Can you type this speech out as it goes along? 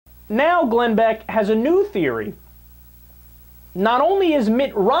now Glenn Beck has a new theory. Not only is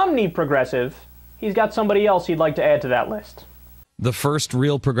Mitt Romney progressive, he's got somebody else he'd like to add to that list. The first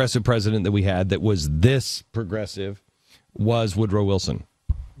real progressive president that we had that was this progressive was Woodrow Wilson.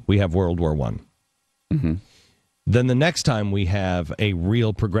 We have World War I. Mm-hmm. Then the next time we have a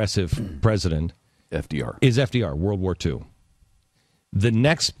real progressive president FDR. Is FDR, World War II. The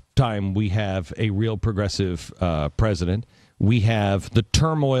next time we have a real progressive president, we have the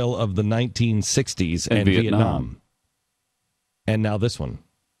turmoil of the 1960s and Vietnam. And now this one.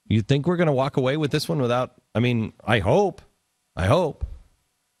 You think we're going to walk away with this one without, I mean, I hope.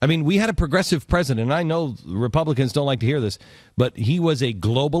 I mean, we had a progressive president, and I know Republicans don't like to hear this, but he was a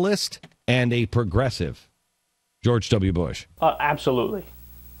globalist and a progressive. George W. Bush. Absolutely.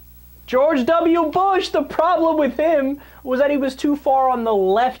 George W. Bush, the problem with him was that he was too far on the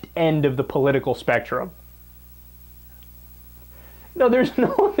left end of the political spectrum. No, there's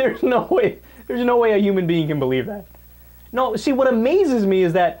no way a human being can believe that. No, see, what amazes me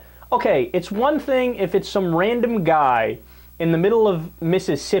is that, okay, it's one thing if it's some random guy in the middle of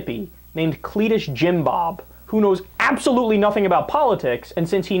Mississippi named Cletus Jim Bob who knows absolutely nothing about politics, and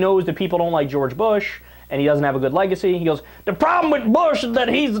since he knows that people don't like George Bush and he doesn't have a good legacy, he goes, the problem with Bush is that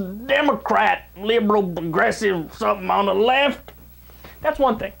he's a Democrat, liberal, progressive, something on the left. That's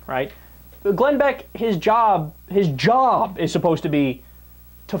one thing, right? Glenn Beck, his job is supposed to be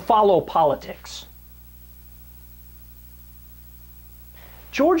to follow politics.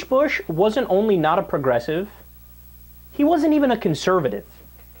 George Bush wasn't only not a progressive, he wasn't even a conservative.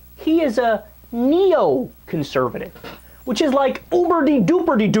 He is a neo-conservative, which is like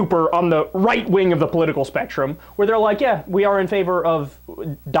uber-de-duper-de-duper on the right wing of the political spectrum, where they're like, yeah, we are in favor of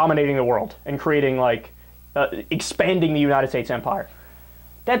dominating the world and creating, like, expanding the United States empire.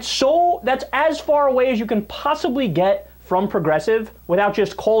 That's as far away as you can possibly get from progressive without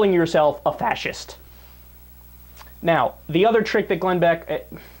just calling yourself a fascist. Now, the other trick that Glenn Beck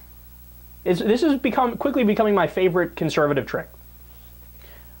this is quickly becoming my favorite conservative trick.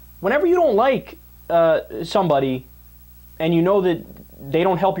 Whenever you don't like somebody and you know that they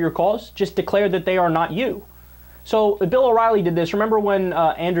don't help your cause, just declare that they are not you. So Bill O'Reilly did this. Remember when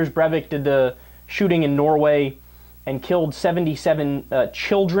Anders Breivik did the shooting in Norway and killed 77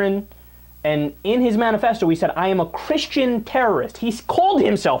 children? And in his manifesto, he said, I am a Christian terrorist. He called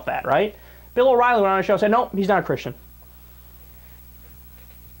himself that, right? Bill O'Reilly went on a show and said, no, he's not a Christian.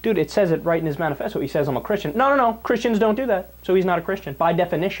 Dude, it says it right in his manifesto. He says, I'm a Christian. No. Christians don't do that. So he's not a Christian, by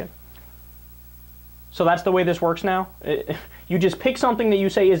definition. So that's the way this works now? You just pick something that you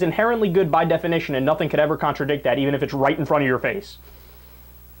say is inherently good by definition, and nothing could ever contradict that, even if it's right in front of your face.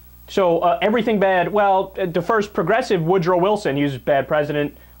 So everything bad, well, the first progressive, Woodrow Wilson, he was a bad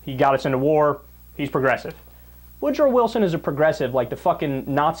president. He got us into war. He's progressive. Woodrow Wilson is a progressive like the fucking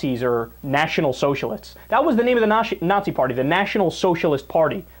Nazis or National Socialists. That was the name of the Nazi Party, the National Socialist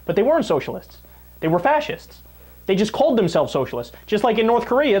Party. But they weren't socialists. They were fascists. They just called themselves socialists. Just like in North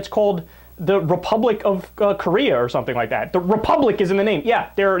Korea, it's called the Republic of Korea or something like that. The Republic is in the name.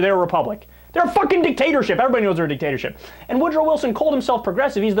 Yeah, they're a republic. They're a fucking dictatorship. Everybody knows they're a dictatorship. And Woodrow Wilson called himself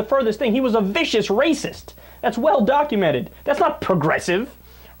progressive. He's the furthest thing. He was a vicious racist. That's well documented. That's not progressive,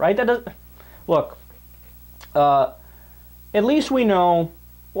 right? That doesn't... Look, at least we know,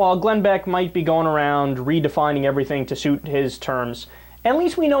 while Glenn Beck might be going around redefining everything to suit his terms, at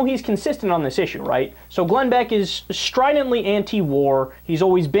least we know he's consistent on this issue, right? So Glenn Beck is stridently anti-war. He's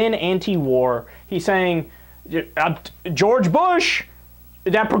always been anti-war. He's saying, George Bush,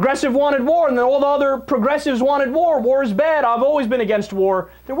 that progressive wanted war, and then all the other progressives wanted war. War is bad. I've always been against war.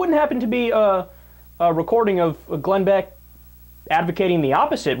 There wouldn't happen to be a recording of Glenn Beck advocating the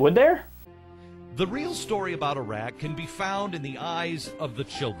opposite, would there? The real story about Iraq can be found in the eyes of the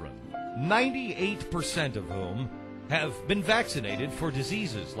children, 98% of whom have been vaccinated for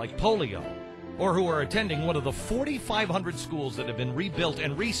diseases like polio, or who are attending one of the 4,500 schools that have been rebuilt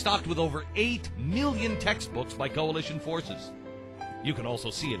and restocked with over 8 million textbooks by coalition forces. You can also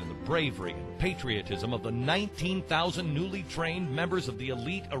see it in the bravery and patriotism of the 19,000 newly trained members of the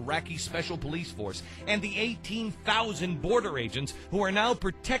elite Iraqi Special Police Force and the 18,000 border agents who are now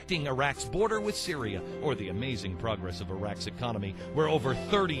protecting Iraq's border with Syria, or the amazing progress of Iraq's economy, where over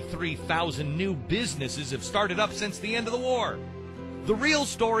 33,000 new businesses have started up since the end of the war. The real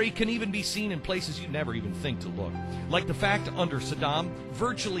story can even be seen in places you never even think to look, like the fact under Saddam,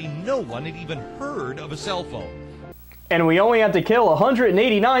 virtually no one had even heard of a cell phone. And we only had to kill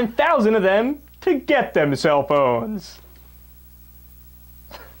 189,000 of them to get them cell phones.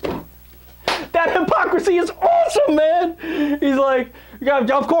 That that hypocrisy is awesome, man. He's like, yeah,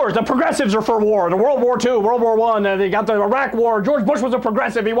 of course, the progressives are for war. The World War II, World War I, they got the Iraq War. George Bush was a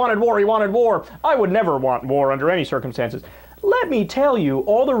progressive. He wanted war. He wanted war. I would never want war under any circumstances. Let me tell you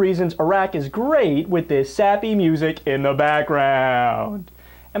all the reasons Iraq is great with this sappy music in the background.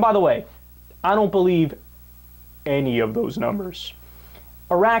 And by the way, I don't believe any of those numbers.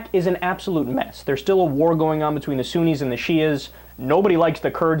 Iraq is an absolute mess. There's still a war going on between the Sunnis and the Shias. Nobody likes the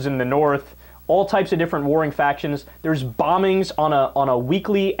Kurds in the north. All types of different warring factions. There's bombings on a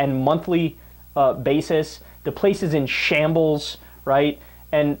weekly and monthly basis. The place is in shambles, right?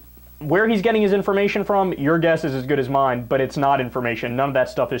 And where he's getting his information from, your guess is as good as mine, but it's not information. None of that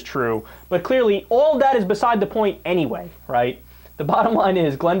stuff is true. But clearly, all of that is beside the point anyway, right? The bottom line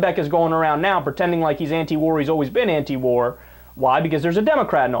is Glenn Beck is going around now pretending like he's anti-war. He's always been anti-war. Why? Because there's a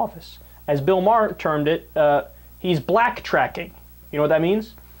Democrat in office. As Bill Maher termed it, he's black tracking. You know what that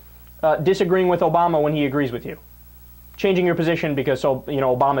means? Disagreeing with Obama when he agrees with you. Changing your position because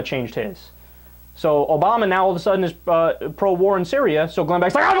Obama changed his. So Obama now all of a sudden is pro-war in Syria, so Glenn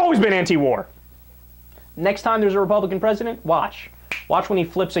Beck's like, I've always been anti-war. Next time there's a Republican president, watch. Watch when he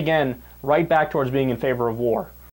flips again right back towards being in favor of war.